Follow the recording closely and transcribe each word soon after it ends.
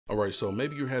All right, so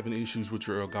maybe you're having issues with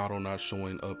your Elgato not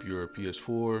showing up your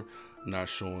PS4, not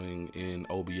showing in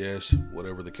OBS,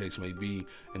 whatever the case may be.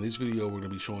 In this video, we're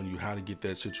gonna be showing you how to get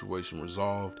that situation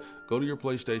resolved. Go to your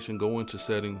PlayStation, go into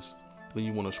settings, then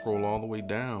you wanna scroll all the way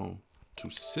down to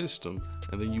system,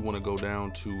 and then you wanna go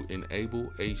down to enable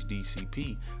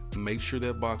HDCP. Make sure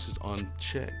that box is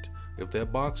unchecked. If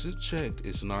that box is checked,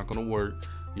 it's not gonna work.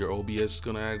 Your OBS is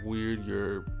gonna act weird.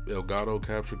 Your Elgato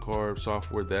capture card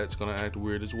software, that's gonna act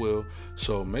weird as well.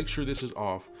 So make sure this is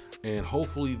off, and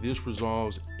hopefully this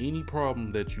resolves any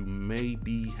problem that you may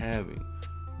be having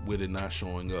with it not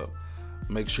showing up.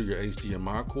 Make sure your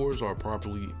HDMI cords are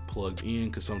properly plugged in,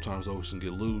 because sometimes those can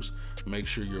get loose. Make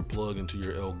sure you're plugged into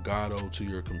your Elgato to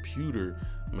your computer.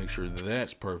 Make sure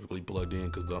that's perfectly plugged in,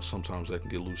 because sometimes that can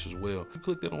get loose as well. You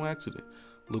click that on accident,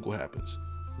 look what happens.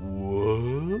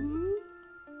 What?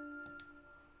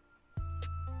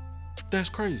 That's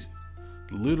crazy.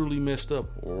 Literally messed up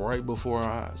right before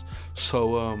our eyes.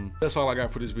 So that's all I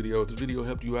got for this video. If this video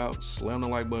helped you out, slam the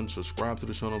like button, subscribe to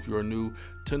the channel if you are new.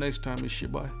 Till next time, it's your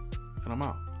boy, and I'm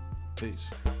out. Peace.